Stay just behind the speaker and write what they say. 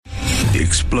the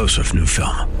explosive new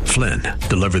film, Flynn,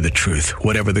 Deliver the Truth,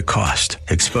 Whatever the Cost,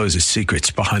 exposes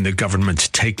secrets behind the government's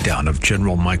takedown of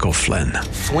General Michael Flynn.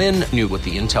 Flynn knew what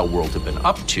the intel world had been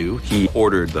up to. He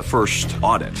ordered the first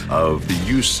audit of the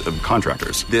use of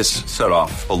contractors. This set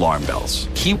off alarm bells.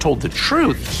 He told the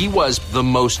truth. He was the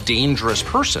most dangerous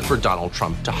person for Donald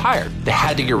Trump to hire. They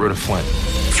had to get rid of Flynn.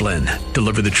 Flynn,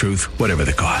 Deliver the Truth, Whatever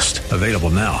the Cost. Available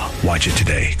now. Watch it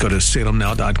today. Go to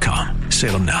salemnow.com.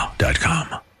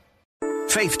 salemnow.com.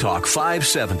 Faith Talk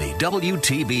 570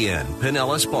 WTBN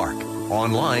Pinellas Park.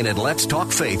 Online at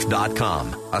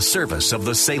letstalkfaith.com. A service of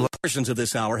the Salem. Versions of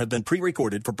this hour have been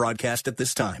pre-recorded for broadcast at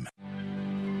this time.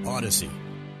 Odyssey.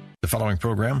 The following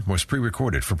program was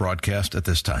pre-recorded for broadcast at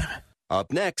this time.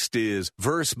 Up next is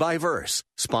Verse by Verse,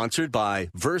 sponsored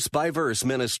by Verse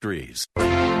Ministries.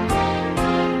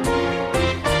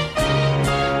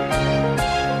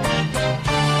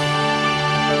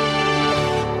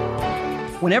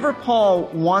 Whenever Paul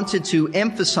wanted to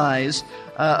emphasize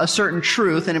a certain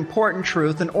truth, an important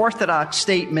truth, an orthodox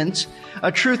statement,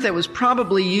 a truth that was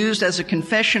probably used as a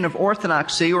confession of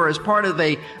orthodoxy or as part of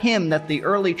a hymn that the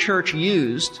early church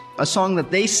used, a song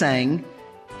that they sang,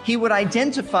 he would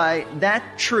identify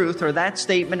that truth or that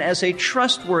statement as a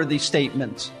trustworthy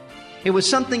statement. It was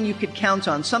something you could count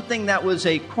on, something that was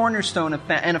a cornerstone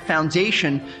and a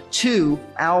foundation to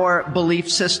our belief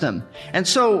system. And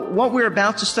so what we're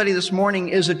about to study this morning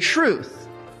is a truth,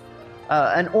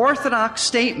 an orthodox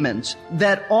statement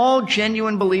that all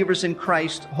genuine believers in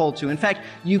Christ hold to. In fact,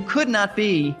 you could not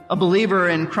be a believer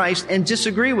in Christ and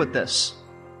disagree with this,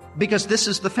 because this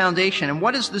is the foundation. And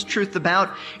what is this truth about?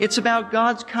 It's about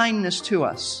God's kindness to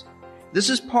us. This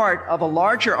is part of a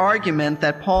larger argument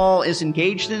that Paul is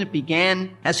engaged in. It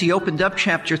began as he opened up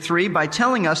chapter 3 by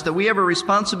telling us that we have a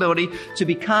responsibility to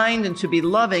be kind and to be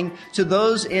loving to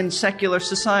those in secular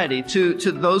society, to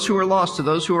those who are lost, to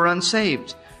those who are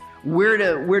unsaved. We're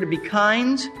to be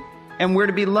kind and we're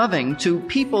to be loving to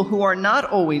people who are not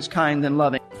always kind and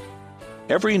loving.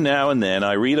 Every now and then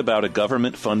I read about a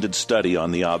government-funded study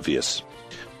on the obvious.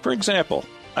 For example,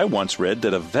 I once read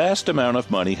that a vast amount of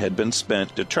money had been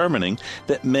spent determining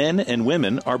that men and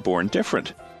women are born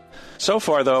different. So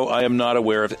far, though, I am not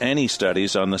aware of any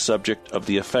studies on the subject of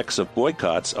the effects of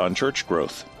boycotts on church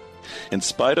growth. In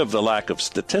spite of the lack of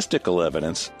statistical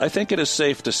evidence, I think it is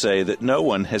safe to say that no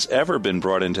one has ever been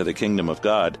brought into the kingdom of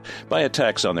God by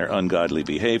attacks on their ungodly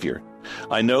behavior.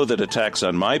 I know that attacks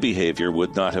on my behavior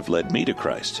would not have led me to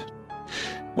Christ.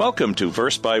 Welcome to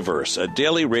Verse by Verse, a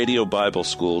daily radio Bible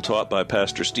school taught by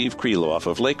Pastor Steve Kreloff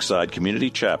of Lakeside Community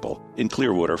Chapel in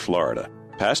Clearwater, Florida.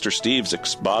 Pastor Steve's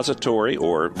expository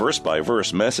or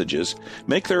verse-by-verse messages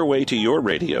make their way to your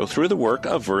radio through the work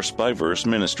of Verse by Verse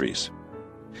Ministries.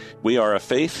 We are a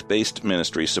faith-based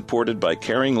ministry supported by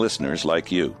caring listeners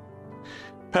like you.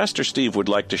 Pastor Steve would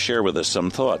like to share with us some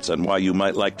thoughts on why you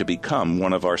might like to become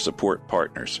one of our support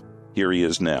partners. Here he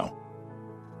is now.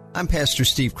 I'm Pastor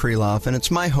Steve Kreloff, and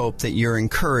it's my hope that you're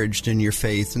encouraged in your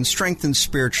faith and strengthened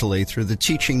spiritually through the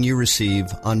teaching you receive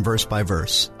on Verse by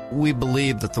Verse. We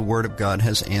believe that the Word of God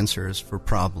has answers for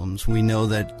problems. We know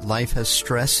that life has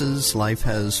stresses, life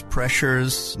has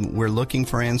pressures. We're looking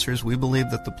for answers. We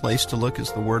believe that the place to look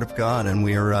is the Word of God, and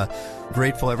we are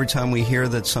grateful every time we hear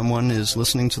that someone is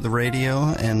listening to the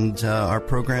radio, and our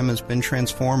program has been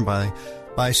transformed by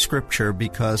Scripture,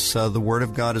 because the Word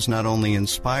of God is not only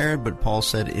inspired, but Paul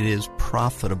said it is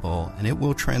profitable, and it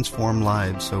will transform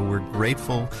lives. So we're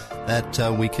grateful that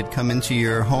we could come into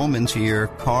your home, into your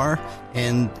car,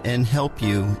 and help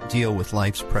you deal with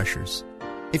life's pressures.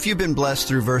 If you've been blessed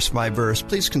through Verse by Verse,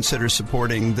 please consider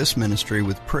supporting this ministry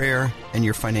with prayer and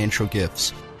your financial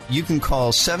gifts. You can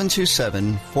call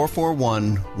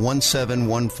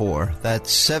 727-441-1714.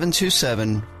 That's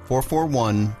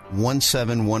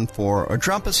 727-441-1714, or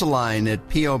drop us a line at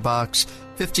P.O. Box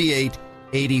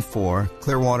 5884,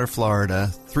 Clearwater,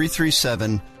 Florida,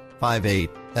 33758.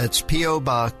 That's P.O.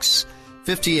 Box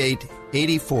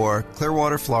 5884,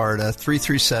 Clearwater, Florida,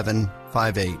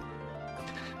 33758.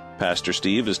 Pastor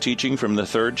Steve is teaching from the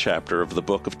 3rd chapter of the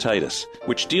book of Titus,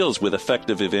 which deals with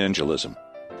effective evangelism.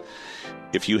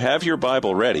 If you have your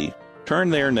Bible ready, turn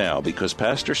there now, because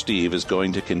Pastor Steve is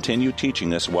going to continue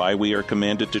teaching us why we are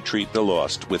commanded to treat the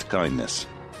lost with kindness.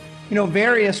 You know,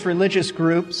 various religious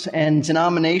groups and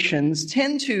denominations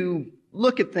tend to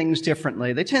look at things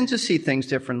differently. They tend to see things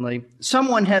differently.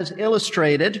 Someone has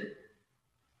illustrated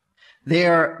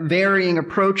their varying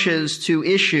approaches to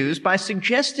issues by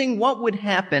suggesting what would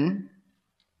happen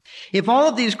if all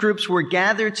of these groups were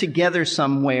gathered together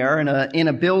somewhere in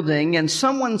a building, and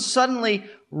someone suddenly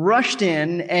rushed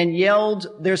in and yelled,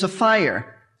 "There's a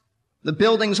fire. The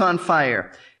building's on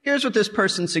fire." Here's what this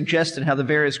person suggested how the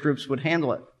various groups would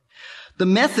handle it. The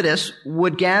Methodists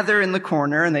would gather in the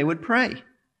corner and they would pray.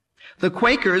 The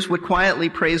Quakers would quietly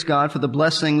praise God for the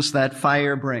blessings that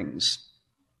fire brings.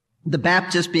 The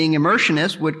Baptists, being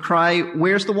immersionists, would cry,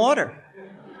 "Where's the water?"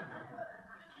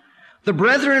 The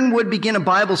Brethren would begin a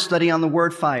Bible study on the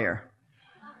word fire.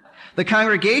 The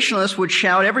Congregationalists would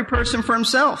shout, "Every person for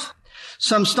himself."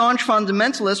 Some staunch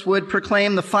fundamentalists would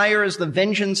proclaim the fire is the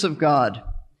vengeance of God.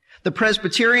 The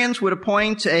Presbyterians would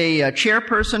appoint a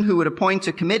chairperson who would appoint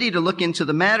a committee to look into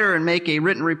the matter and make a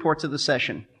written report to the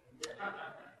session.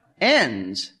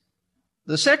 And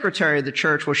the secretary of the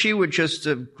church, well, she would just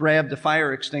grab the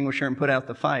fire extinguisher and put out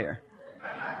the fire.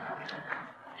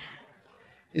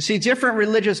 You see, different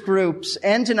religious groups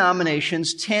and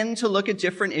denominations tend to look at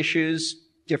different issues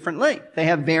differently. They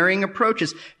have varying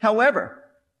approaches. However,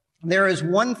 there is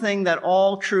one thing that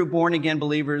all true born-again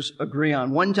believers agree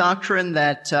on. One doctrine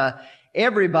that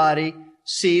everybody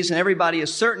sees and everybody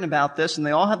is certain about this, and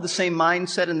they all have the same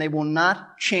mindset, and they will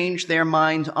not change their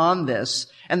mind on this.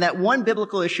 And that one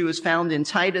biblical issue is found in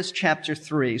Titus chapter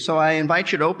 3. So I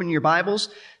invite you to open your Bibles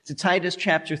to Titus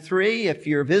chapter 3. If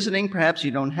you're visiting, perhaps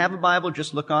you don't have a Bible,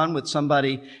 just look on with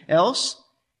somebody else.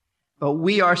 But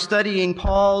we are studying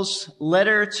Paul's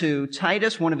letter to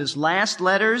Titus, one of his last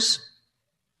letters.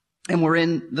 And we're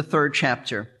in the 3rd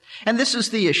chapter. And this is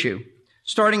the issue,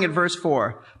 starting at verse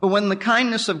 4. But when the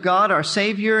kindness of God, our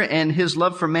Savior, and his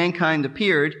love for mankind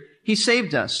appeared, he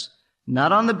saved us,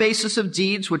 not on the basis of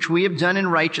deeds which we have done in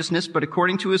righteousness, but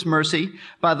according to his mercy,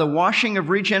 by the washing of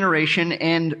regeneration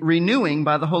and renewing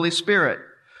by the Holy Spirit,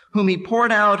 whom he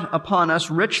poured out upon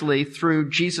us richly through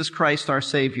Jesus Christ our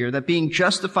Savior, that being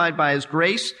justified by his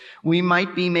grace, we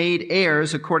might be made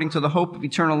heirs according to the hope of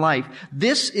eternal life.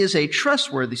 This is a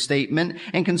trustworthy statement,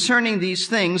 and concerning these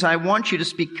things I want you to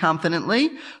speak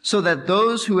confidently, so that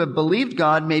those who have believed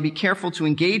God may be careful to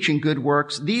engage in good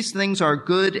works. These things are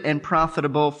good and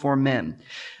profitable for men.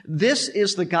 This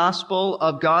is the gospel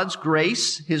of God's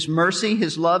grace, his mercy,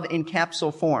 his love in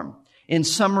capsule form, in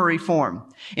summary form.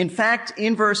 In fact,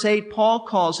 in verse 8, Paul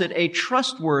calls it a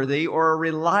trustworthy or a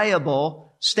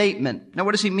reliable statement. Now,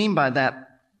 what does he mean by that?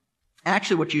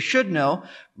 Actually, what you should know,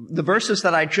 the verses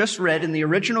that I just read in the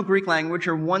original Greek language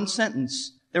are one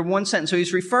sentence. They're one sentence. So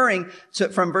he's referring to,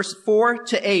 from verse 4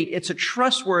 to 8, it's a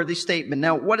trustworthy statement.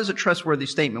 Now, what is a trustworthy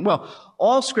statement? Well,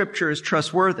 all Scripture is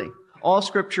trustworthy. All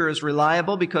Scripture is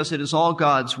reliable because it is all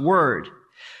God's Word.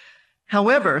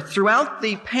 However, throughout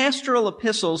the pastoral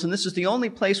epistles, and this is the only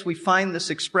place we find this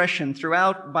expression,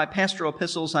 throughout, by pastoral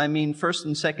epistles, I mean 1st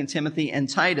and 2nd Timothy and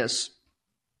Titus,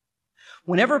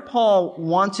 whenever Paul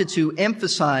wanted to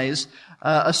emphasize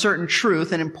a certain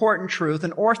truth, an important truth,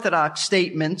 an orthodox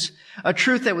statement, a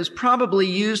truth that was probably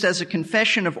used as a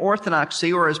confession of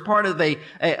orthodoxy or as part of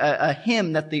a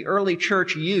hymn that the early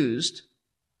church used,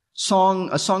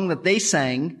 a song that they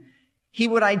sang, he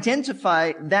would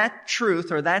identify that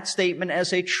truth or that statement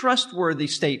as a trustworthy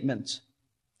statement.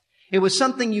 It was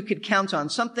something you could count on,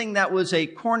 something that was a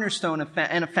cornerstone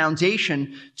and a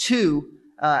foundation to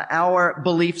our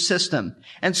belief system.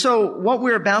 And so what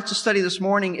we're about to study this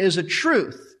morning is a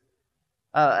truth,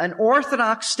 an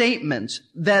orthodox statement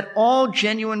that all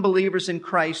genuine believers in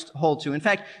Christ hold to. In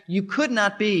fact, you could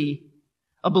not be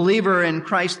a believer in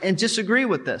Christ and disagree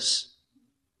with this,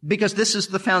 because this is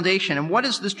the foundation. And what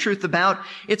is this truth about?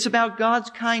 It's about God's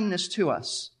kindness to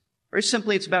us. Very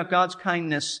simply, it's about God's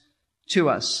kindness to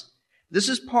us. This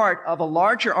is part of a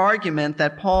larger argument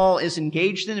that Paul is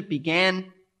engaged in. It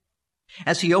began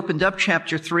as he opened up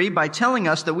chapter 3 by telling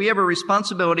us that we have a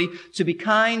responsibility to be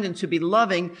kind and to be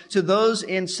loving to those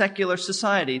in secular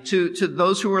society, to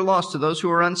those who are lost, to those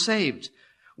who are unsaved.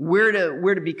 We're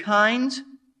to be kind,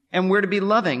 and we're to be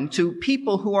loving to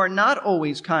people who are not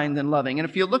always kind and loving. And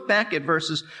if you look back at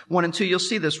verses 1 and 2, you'll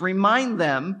see this. Remind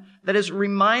them, that is,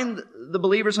 remind the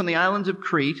believers on the island of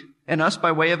Crete, and us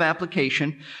by way of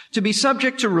application, to be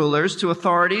subject to rulers, to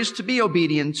authorities, to be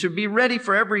obedient, to be ready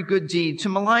for every good deed, to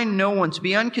malign no one, to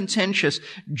be uncontentious,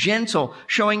 gentle,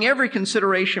 showing every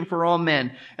consideration for all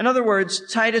men. In other words,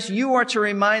 Titus, you are to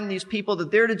remind these people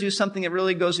that they're to do something that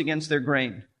really goes against their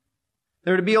grain.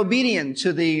 They're to be obedient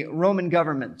to the Roman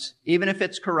government, even if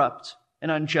it's corrupt and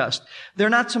unjust.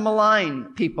 They're not to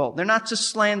malign people. They're not to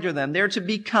slander them. They're to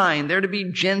be kind. They're to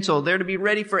be gentle. They're to be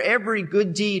ready for every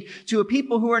good deed to a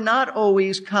people who are not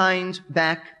always kind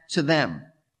back to them.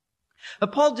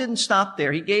 But Paul didn't stop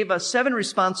there. He gave us 7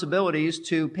 responsibilities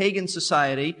to pagan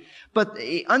society, but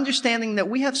understanding that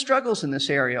we have struggles in this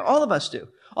area. All of us do.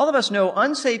 All of us know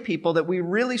unsaved people that we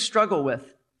really struggle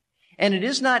with. And it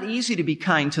is not easy to be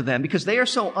kind to them because they are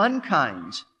so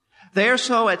unkind. They are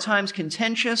so at times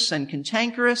contentious and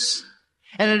cantankerous,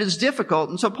 and it is difficult.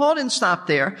 And so Paul didn't stop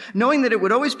there. Knowing that it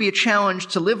would always be a challenge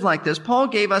to live like this, Paul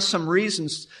gave us some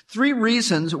reasons, 3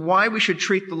 reasons why we should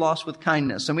treat the lost with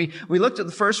kindness. And we looked at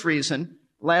the first reason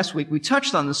last week. We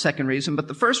touched on the second reason, but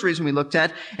the first reason we looked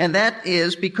at, and that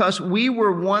is because we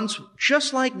were once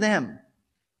just like them.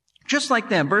 Just like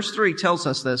them. Verse 3 tells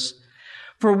us this.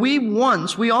 For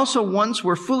we also once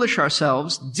were foolish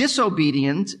ourselves,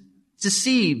 disobedient,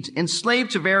 deceived,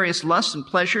 enslaved to various lusts and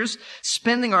pleasures,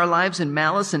 spending our lives in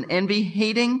malice and envy,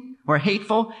 hating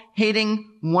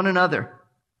one another.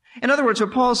 In other words,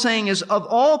 what Paul is saying is, of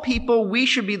all people, we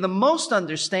should be the most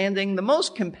understanding, the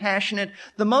most compassionate,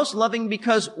 the most loving,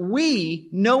 because we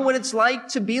know what it's like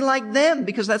to be like them,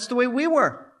 because that's the way we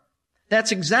were.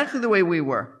 That's exactly the way we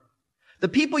were. The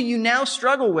people you now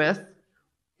struggle with,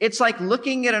 it's like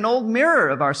looking at an old mirror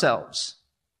of ourselves.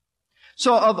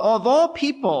 So of all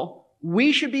people,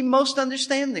 we should be most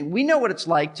understanding. We know what it's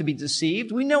like to be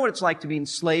deceived. We know what it's like to be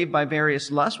enslaved by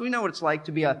various lusts. We know what it's like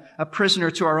to be a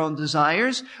prisoner to our own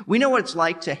desires. We know what it's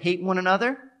like to hate one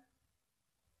another.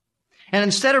 And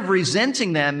instead of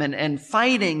resenting them and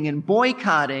fighting and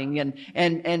boycotting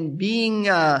and being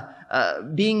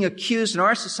accused in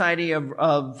our society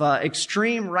of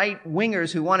extreme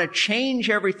right-wingers who want to change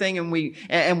everything and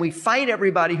we fight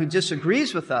everybody who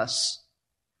disagrees with us,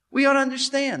 we ought to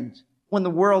understand when the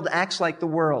world acts like the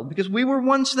world, because we were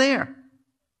once there.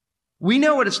 We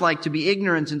know what it's like to be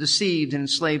ignorant and deceived and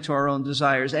enslaved to our own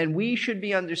desires, and we should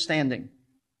be understanding.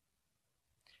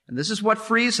 And this is what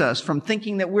frees us from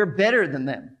thinking that we're better than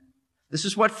them. This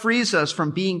is what frees us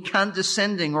from being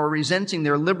condescending or resenting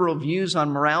their liberal views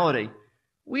on morality.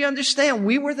 We understand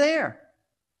we were there.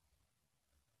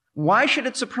 Why should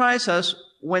it surprise us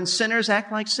when sinners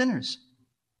act like sinners?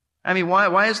 I mean,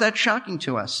 why is that shocking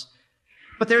to us?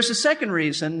 But there's a second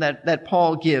reason that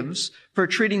Paul gives for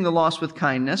treating the lost with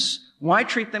kindness. Why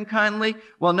treat them kindly?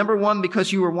 Well, number 1,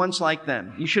 because you were once like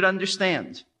them. You should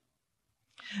understand.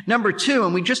 Number 2,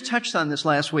 and we just touched on this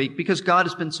last week, because God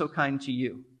has been so kind to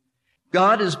you.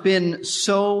 God has been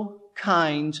so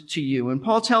kind to you. And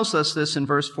Paul tells us this in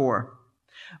verse 4.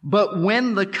 But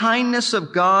when the kindness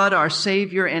of God, our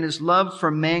Savior, and His love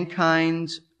for mankind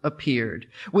appeared.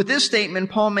 With this statement,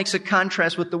 Paul makes a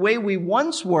contrast with the way we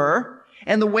once were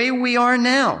and the way we are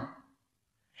now.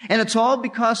 And it's all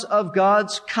because of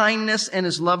God's kindness and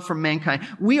His love for mankind.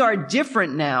 We are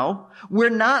different now. We're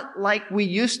not like we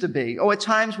used to be. At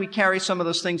times we carry some of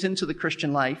those things into the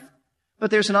Christian life,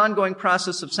 but there's an ongoing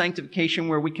process of sanctification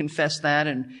where we confess that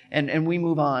and we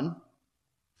move on.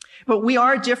 But we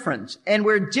are different, and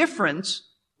we're different.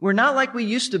 We're not like we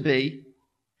used to be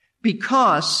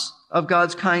because of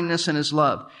God's kindness and His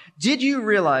love. Did you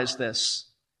realize this?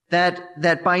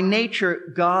 That by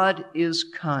nature, God is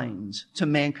kind to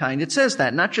mankind. It says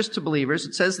that, not just to believers.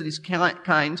 It says that He's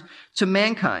kind to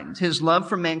mankind. His love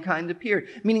for mankind appeared,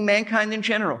 meaning mankind in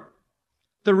general.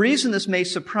 The reason this may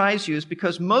surprise you is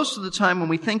because most of the time when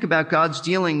we think about God's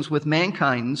dealings with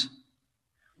mankind,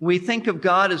 we think of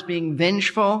God as being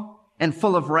vengeful and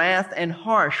full of wrath and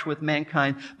harsh with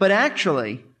mankind. But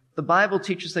actually, the Bible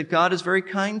teaches that God is very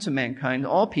kind to mankind,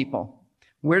 all people.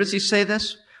 Where does He say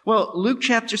this? Well, Luke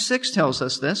chapter 6 tells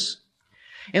us this.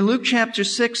 In Luke chapter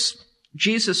 6,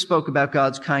 Jesus spoke about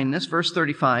God's kindness, verse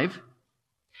 35.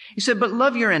 He said, but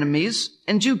love your enemies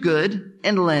and do good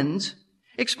and lend,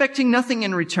 expecting nothing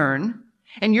in return,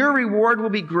 and your reward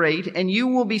will be great, and you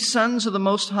will be sons of the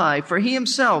Most High, for He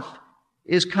Himself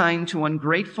is kind to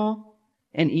ungrateful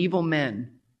and evil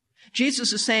men.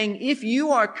 Jesus is saying, if you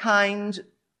are kind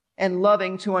and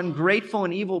loving to ungrateful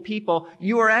and evil people,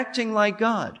 you are acting like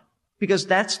God. Because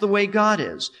that's the way God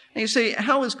is. And you say,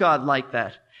 how is God like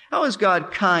that? How is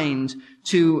God kind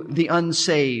to the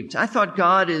unsaved? I thought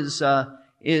God is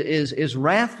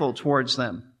wrathful towards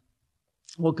them.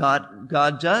 Well,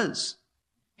 God does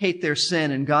hate their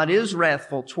sin, and God is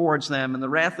wrathful towards them, and the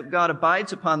wrath of God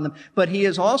abides upon them, but He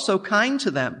is also kind to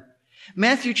them.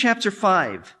 Matthew chapter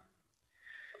 5.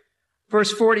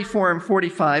 Verse 44 and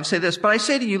 45 say this, but I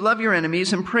say to you, love your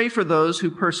enemies and pray for those who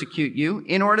persecute you,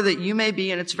 in order that you may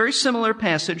be, and it's a very similar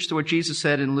passage to what Jesus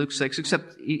said in Luke 6,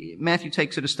 except Matthew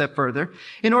takes it a step further,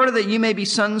 in order that you may be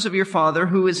sons of your Father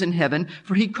who is in heaven,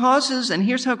 for He causes, and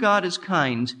here's how God is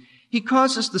kind, He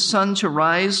causes the sun to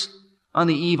rise on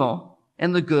the evil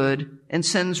and the good, and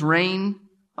sends rain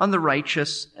on the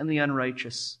righteous and the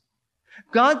unrighteous.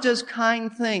 God does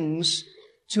kind things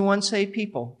to unsaved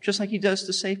people, just like He does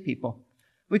to saved people.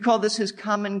 We call this His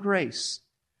common grace.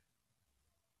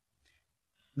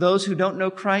 Those who don't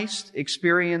know Christ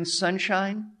experience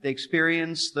sunshine. They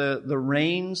experience the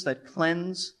rains that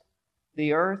cleanse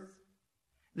the earth.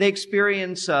 They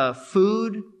experience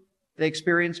food. They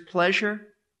experience pleasure.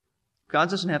 God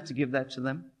doesn't have to give that to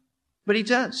them, but He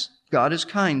does. God is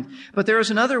kind. But there is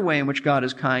another way in which God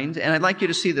is kind, and I'd like you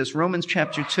to see this. Romans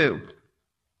chapter 2.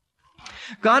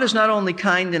 God is not only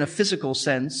kind in a physical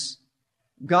sense,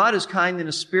 God is kind in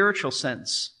a spiritual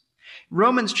sense.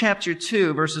 Romans chapter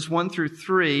 2, verses 1 through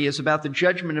 3 is about the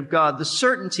judgment of God, the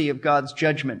certainty of God's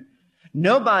judgment.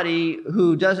 Nobody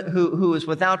who is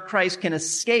without Christ can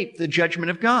escape the judgment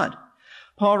of God.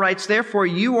 Paul writes, therefore,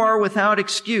 you are without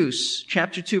excuse,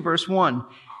 chapter 2, verse 1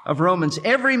 of Romans,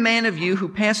 every man of you who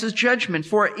passes judgment,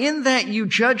 for in that you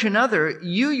judge another,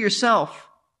 you yourself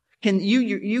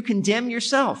you condemn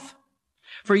yourself.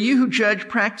 For you who judge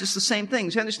practice the same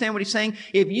things. You understand what he's saying?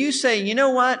 If you say, you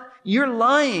know what, you're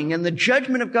lying and the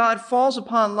judgment of God falls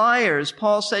upon liars,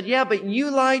 Paul said, yeah, but you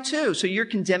lie too, so you're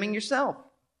condemning yourself.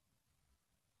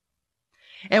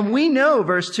 And we know,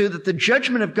 verse 2, that the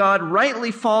judgment of God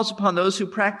rightly falls upon those who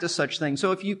practice such things.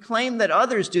 So if you claim that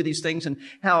others do these things and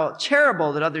how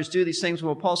terrible that others do these things,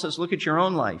 well, Paul says, look at your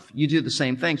own life. You do the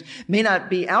same things. May not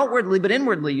be outwardly, but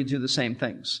inwardly you do the same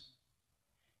things.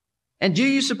 And do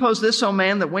you suppose this, O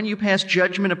man, that when you pass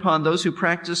judgment upon those who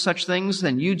practice such things,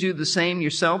 then you do the same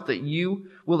yourself, that you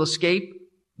will escape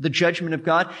the judgment of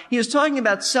God? He is talking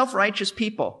about self-righteous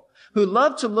people who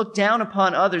love to look down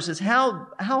upon others as how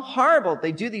horrible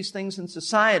they do these things in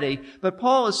society. But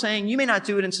Paul is saying, you may not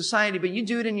do it in society, but you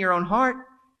do it in your own heart.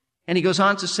 And he goes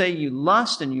on to say, you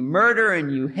lust and you murder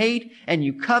and you hate and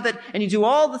you covet and you do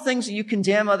all the things that you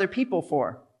condemn other people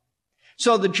for.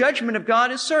 So the judgment of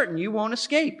God is certain. You won't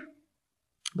escape.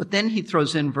 But then he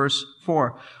throws in verse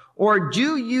 4. Or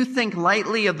do you think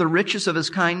lightly of the riches of His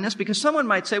kindness? Because someone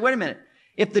might say, wait a minute.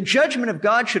 If the judgment of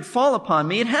God should fall upon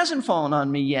me, it hasn't fallen on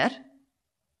me yet.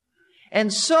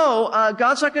 And so,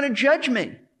 God's not going to judge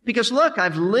me. Because look,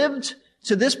 I've lived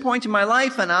to this point in my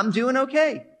life and I'm doing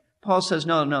okay. Paul says,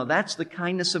 no, that's the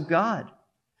kindness of God.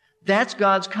 That's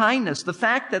God's kindness. The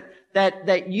fact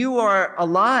that you are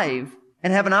alive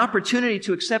and have an opportunity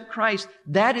to accept Christ,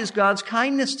 that is God's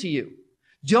kindness to you.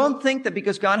 Don't think that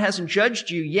because God hasn't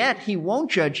judged you yet, He won't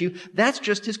judge you. That's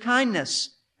just His kindness.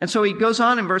 And so he goes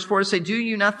on in verse 4 to say, do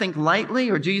you not think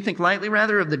lightly, or do you think lightly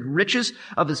rather of the riches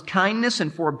of His kindness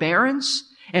and forbearance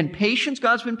and patience?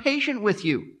 God's been patient with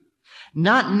you,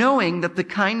 not knowing that the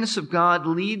kindness of God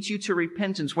leads you to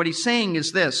repentance. What he's saying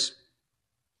is this.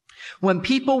 When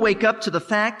people wake up to the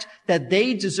fact that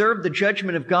they deserve the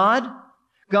judgment of God,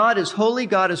 God is holy,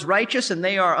 God is righteous, and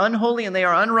they are unholy and they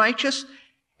are unrighteous,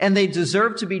 and they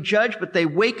deserve to be judged, but they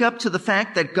wake up to the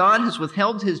fact that God has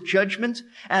withheld His judgment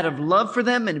out of love for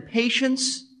them and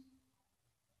patience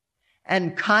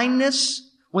and kindness.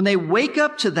 When they wake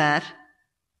up to that,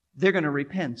 they're going to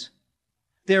repent.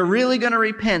 They're really going to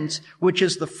repent, which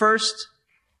is the first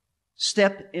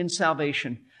step in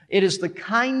salvation. It is the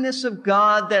kindness of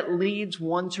God that leads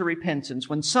one to repentance.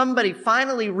 When somebody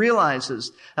finally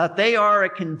realizes that they are a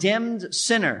condemned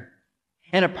sinner,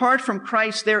 and apart from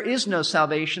Christ, there is no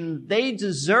salvation. They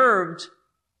deserved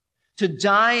to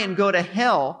die and go to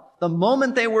hell the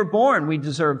moment they were born. We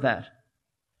deserve that.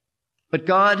 But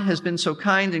God has been so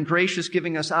kind and gracious,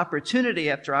 giving us opportunity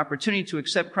after opportunity to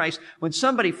accept Christ. When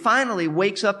somebody finally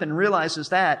wakes up and realizes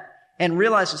that, and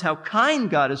realizes how kind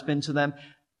God has been to them,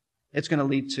 it's going to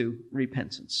lead to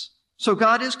repentance. So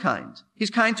God is kind. He's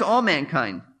kind to all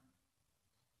mankind.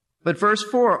 But verse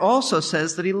 4 also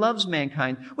says that He loves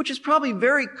mankind, which is probably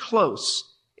very close.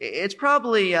 It's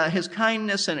probably His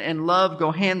kindness and love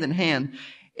go hand in hand,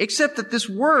 except that this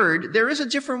word, there is a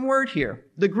different word here.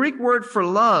 The Greek word for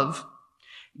love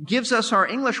gives us our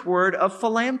English word of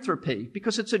philanthropy,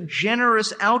 because it's a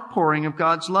generous outpouring of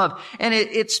God's love. And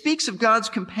it speaks of God's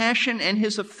compassion and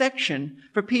His affection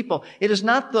for people. It is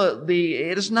not the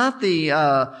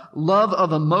love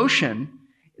of emotion.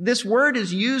 This word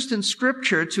is used in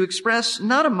Scripture to express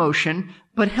not emotion,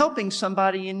 but helping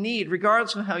somebody in need,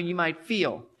 regardless of how you might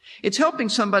feel. It's helping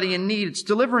somebody in need. It's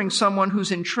delivering someone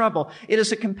who's in trouble. It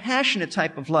is a compassionate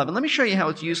type of love. And let me show you how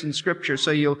it's used in Scripture so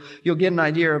you'll get an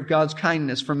idea of God's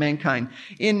kindness for mankind.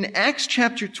 In Acts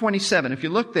chapter 27, if you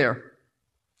look there,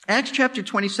 Acts chapter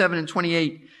 27 and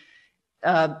 28,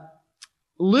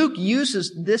 Luke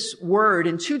uses this word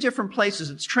in two different places.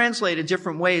 It's translated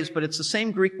different ways, but it's the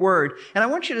same Greek word. And I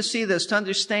want you to see this to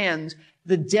understand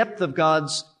the depth of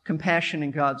God's compassion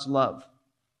and God's love.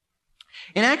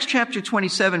 In Acts chapter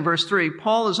 27, verse 3,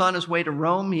 Paul is on his way to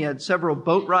Rome. He had several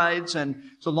boat rides, and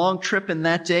it's a long trip in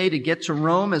that day to get to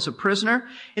Rome as a prisoner.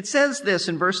 It says this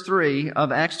in verse 3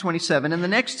 of Acts 27, and the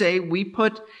next day we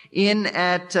put in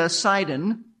at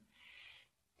Sidon,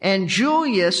 and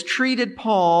Julius treated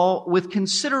Paul with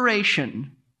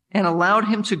consideration and allowed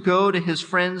him to go to his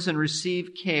friends and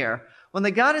receive care. When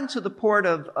they got into the port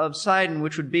of Sidon,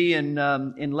 which would be in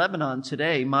Lebanon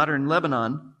today, modern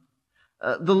Lebanon,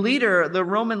 the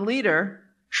Roman leader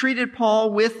treated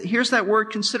Paul with, here's that word,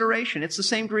 consideration. It's the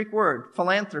same Greek word,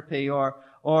 philanthropy or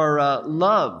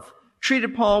love.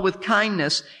 Treated Paul with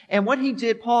kindness. And what he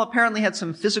did, Paul apparently had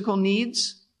some physical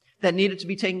needs that needed to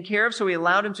be taken care of, so he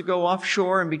allowed him to go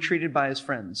offshore and be treated by his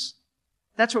friends.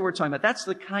 That's what we're talking about. That's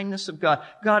the kindness of God.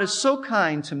 God is so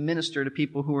kind to minister to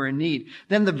people who are in need.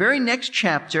 Then the very next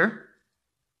chapter,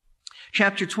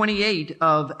 chapter 28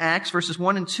 of Acts, verses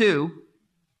 1 and 2,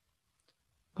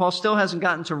 Paul still hasn't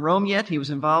gotten to Rome yet. He was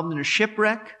involved in a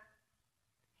shipwreck.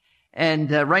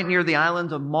 And right near the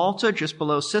island of Malta, just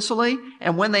below Sicily.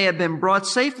 And when they had been brought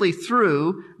safely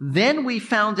through, then we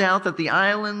found out that the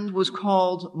island was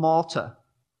called Malta.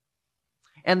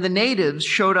 And the natives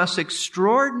showed us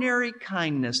extraordinary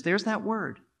kindness. There's that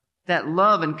word. That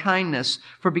love and kindness.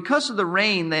 For because of the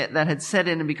rain that had set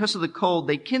in and because of the cold,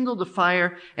 they kindled a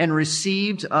fire and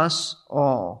received us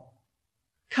all.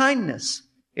 Kindness.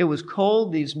 It was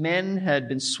cold. These men had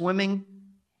been swimming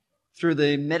through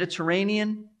the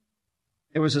Mediterranean.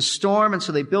 There was a storm, and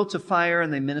so they built a fire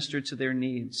and they ministered to their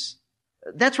needs.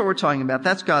 That's what we're talking about.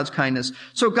 That's God's kindness.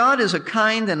 So God is a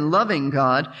kind and loving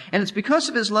God, and it's because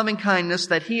of his loving kindness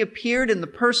that he appeared in the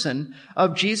person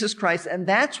of Jesus Christ. And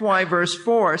that's why verse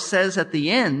 4 says at the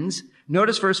end,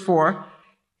 notice verse 4,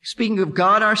 speaking of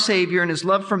God our Savior and his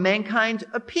love for mankind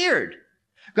appeared.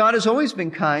 God has always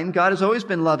been kind. God has always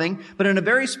been loving. But in a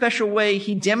very special way,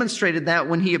 he demonstrated that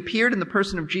when he appeared in the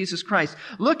person of Jesus Christ.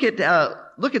 Look at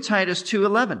Titus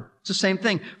 2:11. It's the same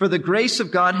thing. For the grace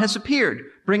of God has appeared,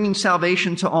 bringing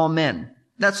salvation to all men.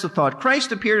 That's the thought.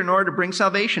 Christ appeared in order to bring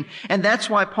salvation. And that's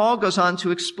why Paul goes on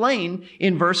to explain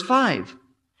in verse 5.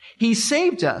 He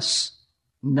saved us,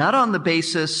 not on the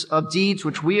basis of deeds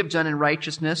which we have done in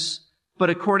righteousness, but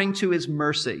according to his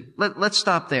mercy. Let's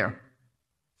stop there.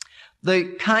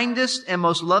 The kindest and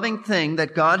most loving thing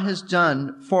that God has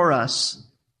done for us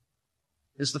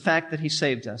is the fact that he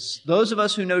saved us. Those of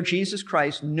us who know Jesus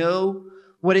Christ know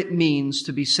what it means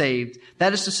to be saved.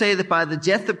 That is to say that by the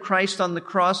death of Christ on the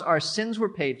cross, our sins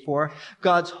were paid for.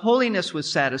 God's holiness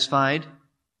was satisfied.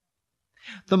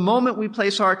 The moment we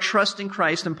place our trust in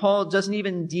Christ, and Paul doesn't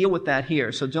even deal with that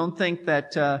here, so don't think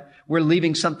that we're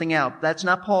leaving something out. That's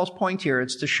not Paul's point here.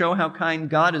 It's to show how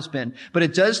kind God has been. But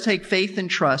it does take faith and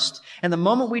trust. And the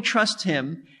moment we trust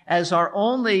him as our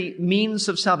only means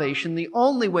of salvation, the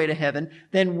only way to heaven,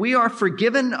 then we are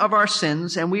forgiven of our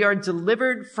sins and we are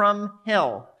delivered from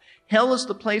hell. Hell is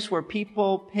the place where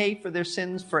people pay for their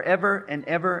sins forever and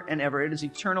ever and ever. It is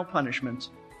eternal punishment.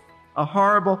 A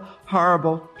horrible,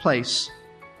 horrible place.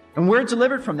 And we're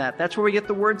delivered from that. That's where we get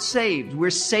the word saved. We're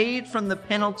saved from the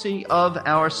penalty of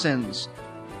our sins.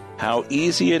 How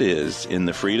easy it is in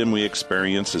the freedom we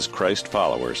experience as Christ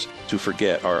followers to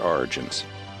forget our origins.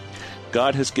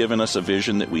 God has given us a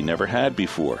vision that we never had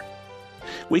before.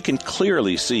 We can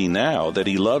clearly see now that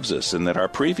he loves us and that our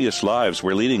previous lives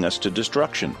were leading us to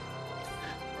destruction.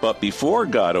 But before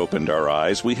God opened our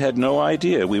eyes, we had no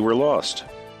idea we were lost.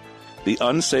 The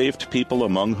unsaved people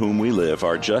among whom we live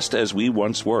are just as we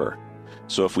once were.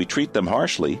 So if we treat them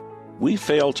harshly, we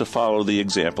fail to follow the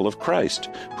example of Christ,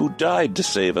 who died to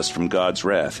save us from God's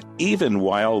wrath, even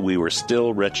while we were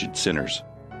still wretched sinners.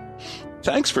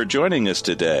 Thanks for joining us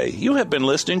today. You have been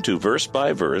listening to Verse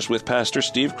by Verse with Pastor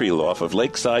Steve Kreloff of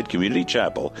Lakeside Community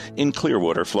Chapel in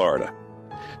Clearwater, Florida.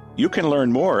 You can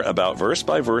learn more about Verse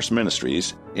by Verse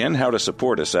Ministries and how to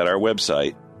support us at our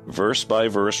website,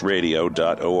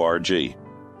 versebyverseradio.org.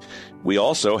 We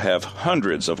also have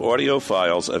hundreds of audio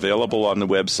files available on the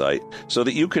website so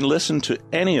that you can listen to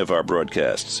any of our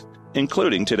broadcasts,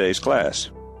 including today's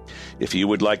class. If you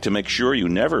would like to make sure you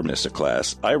never miss a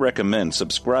class, I recommend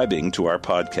subscribing to our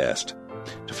podcast.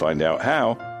 To find out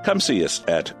how, come see us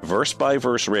at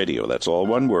versebyverseradio, that's all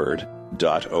one word,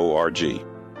 .org.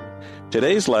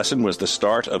 Today's lesson was the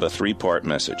start of a 3-part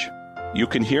message. You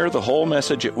can hear the whole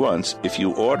message at once if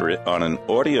you order it on an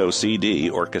audio CD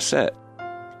or cassette.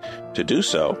 To do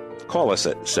so, call us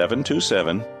at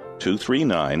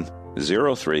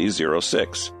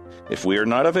 727-239-0306. If we are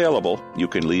not available, you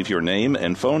can leave your name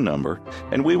and phone number,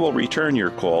 and we will return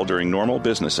your call during normal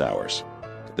business hours.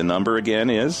 The number again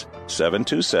is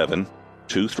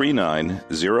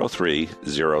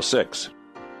 727-239-0306.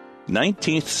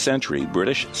 19th century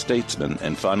British statesman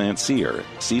and financier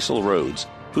Cecil Rhodes,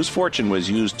 whose fortune was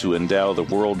used to endow the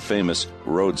world-famous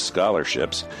Rhodes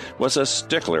Scholarships, was a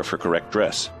stickler for correct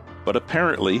dress, but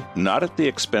apparently not at the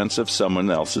expense of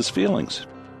someone else's feelings.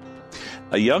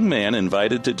 A young man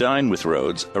invited to dine with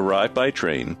Rhodes arrived by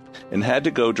train and had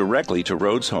to go directly to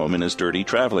Rhodes' home in his dirty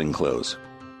traveling clothes.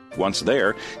 Once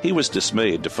there, he was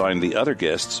dismayed to find the other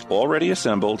guests already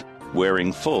assembled,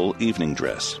 wearing full evening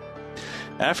dress.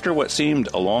 After what seemed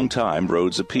a long time,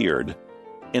 Rhodes appeared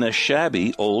in a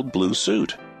shabby old blue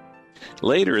suit.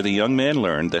 Later, the young man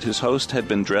learned that his host had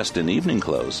been dressed in evening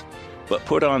clothes, but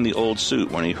put on the old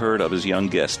suit when he heard of his young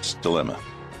guest's dilemma.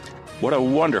 What a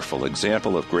wonderful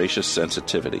example of gracious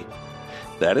sensitivity.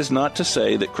 That is not to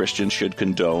say that Christians should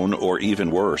condone, or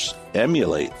even worse,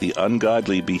 emulate the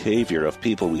ungodly behavior of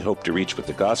people we hope to reach with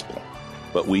the gospel.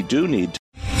 But we do need to.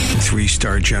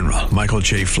 3-star General Michael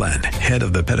J. Flynn, head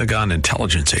of the Pentagon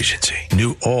Intelligence Agency,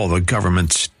 knew all the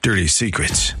government's dirty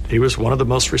secrets. He was one of the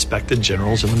most respected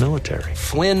generals in the military.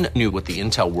 Flynn knew what the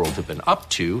intel world had been up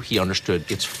to. He understood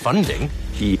its funding.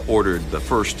 He ordered the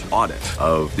first audit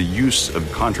of the use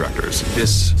of contractors.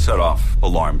 This set off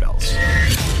alarm bells.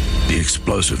 The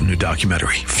explosive new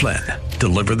documentary, Flynn,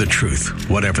 Deliver the Truth,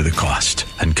 Whatever the Cost,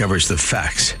 uncovers the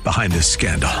facts behind this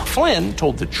scandal. Flynn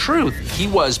told the truth. He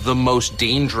was the most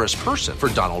dangerous person for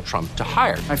Donald Trump to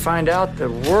hire. I find out the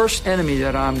worst enemy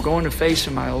that I'm going to face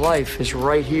in my life is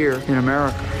right here in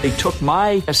America. They took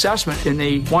my assessment and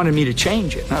they wanted me to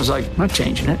change it. And I was like, I'm not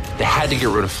changing it. They had to get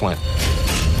rid of Flynn.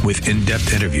 With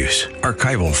in-depth interviews,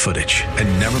 archival footage,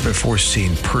 and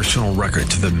never-before-seen personal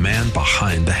records of the man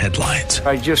behind the headlines.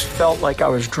 I just felt like I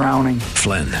was drowning.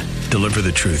 Flynn, Deliver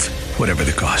the Truth, Whatever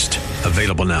the Cost.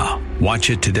 Available now.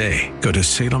 Watch it today. Go to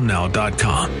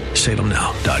salemnow.com.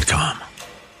 salemnow.com.